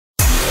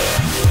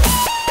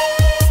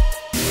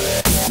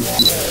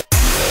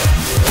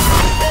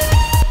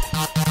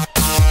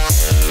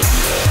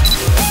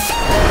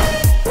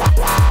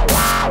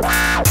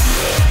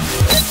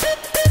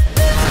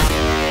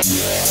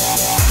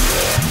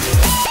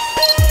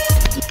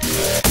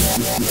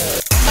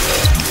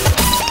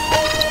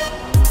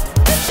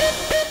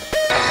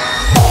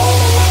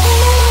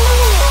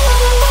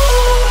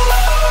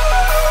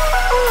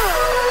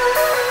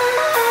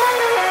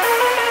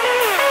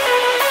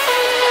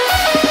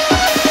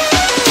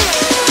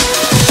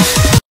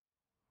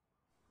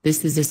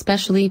This is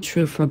especially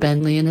true for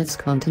Bentley and its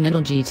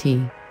Continental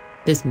GT.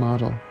 This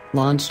model,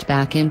 launched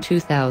back in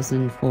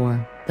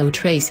 2004, though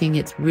tracing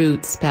its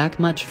roots back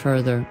much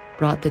further,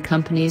 brought the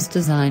company's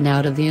design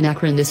out of the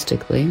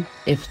anachronistically,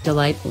 if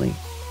delightfully,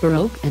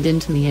 baroque and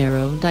into the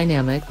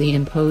aerodynamically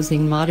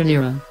imposing modern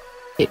era.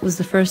 It was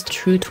the first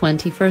true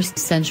 21st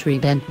century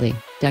Bentley,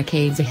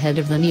 decades ahead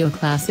of the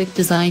neoclassic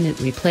design it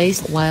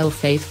replaced while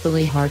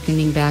faithfully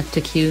harkening back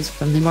to cues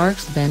from the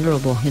Marque's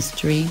venerable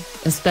history,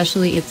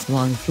 especially its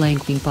long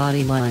flanking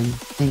body line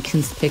and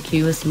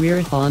conspicuous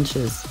rear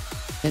haunches.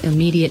 It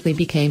immediately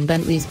became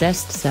Bentley's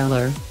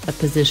bestseller, a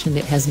position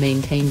it has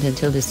maintained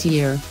until this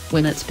year,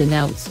 when it's been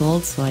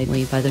outsold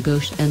slightly by the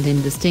gauche and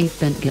indistinct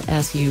Bentayga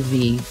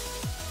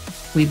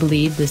SUV. We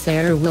believe this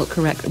error will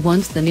correct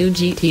once the new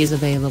GT is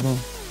available.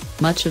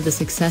 Much of the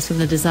success of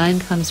the design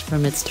comes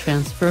from its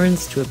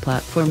transference to a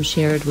platform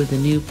shared with the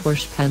new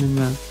Porsche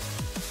Panamera.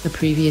 The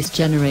previous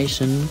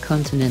generation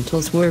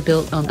Continentals were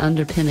built on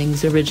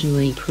underpinnings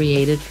originally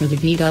created for the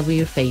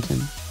VW Phaeton,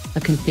 a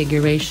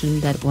configuration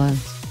that was,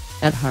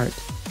 at heart,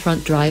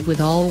 front drive with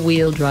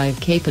all-wheel drive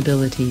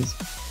capabilities,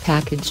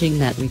 packaging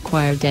that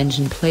required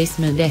engine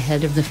placement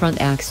ahead of the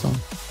front axle.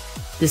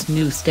 This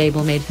new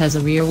stablemate has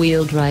a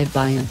rear-wheel drive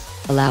bias,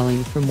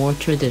 allowing for more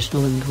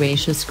traditional and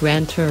gracious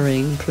grand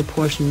touring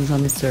proportions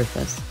on the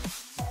surface.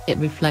 It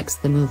reflects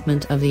the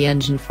movement of the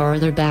engine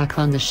farther back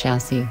on the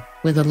chassis,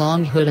 with a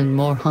long hood and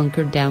more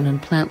hunkered down and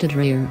planted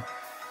rear.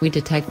 We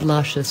detect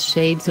luscious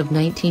shades of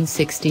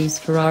 1960s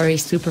Ferrari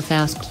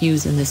superfast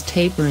cues in this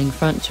tapering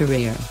front to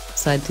rear,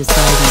 side to side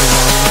and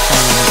along the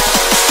front.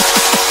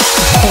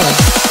 Of course,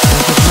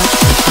 as with much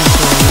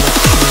contemporary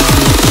luxury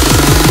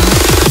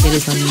design, it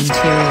is on the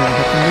interior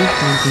that the new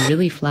Conti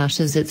really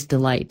flashes its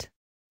delight.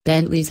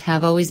 Bentleys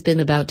have always been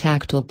about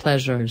tactile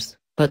pleasures,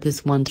 but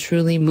this one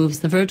truly moves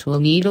the virtual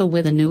needle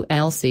with a new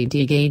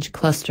LCD gauge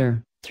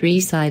cluster,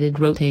 three-sided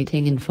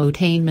rotating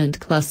infotainment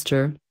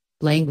cluster,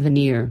 blank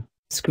veneer,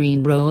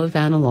 screen row of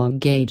analog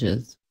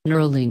gauges,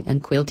 knurling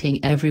and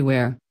quilting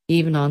everywhere,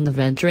 even on the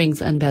vent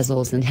rings and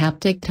bezels and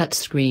haptic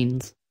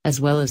touchscreens, as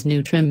well as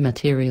new trim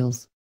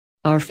materials.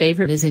 Our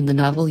favorite is in the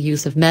novel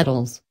use of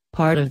metals,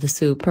 part of the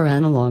super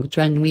analog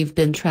trend we've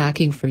been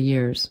tracking for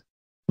years.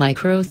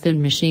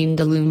 Micro-thin machined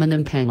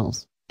aluminum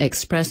panels,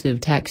 expressive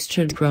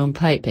textured chrome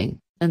piping,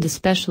 and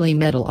especially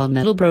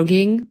metal-on-metal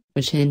broguing,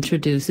 which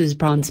introduces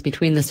bronze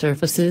between the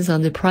surfaces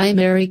on the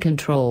primary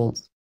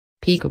controls.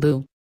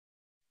 Peekaboo.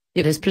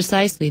 It is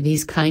precisely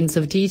these kinds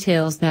of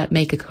details that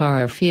make a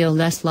car feel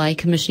less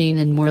like a machine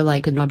and more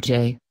like an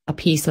objet, a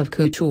piece of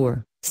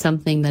couture,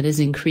 something that is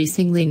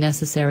increasingly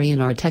necessary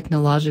in our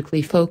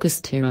technologically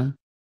focused era.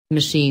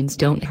 Machines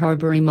don't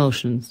harbor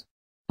emotions.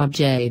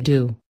 Objets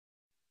do.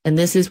 And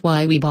this is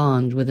why we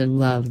bond with and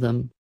love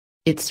them.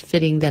 It's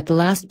fitting that the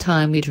last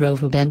time we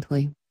drove a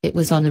Bentley, it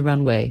was on a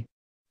runway.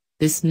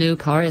 This new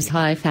car is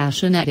high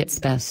fashion at its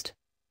best.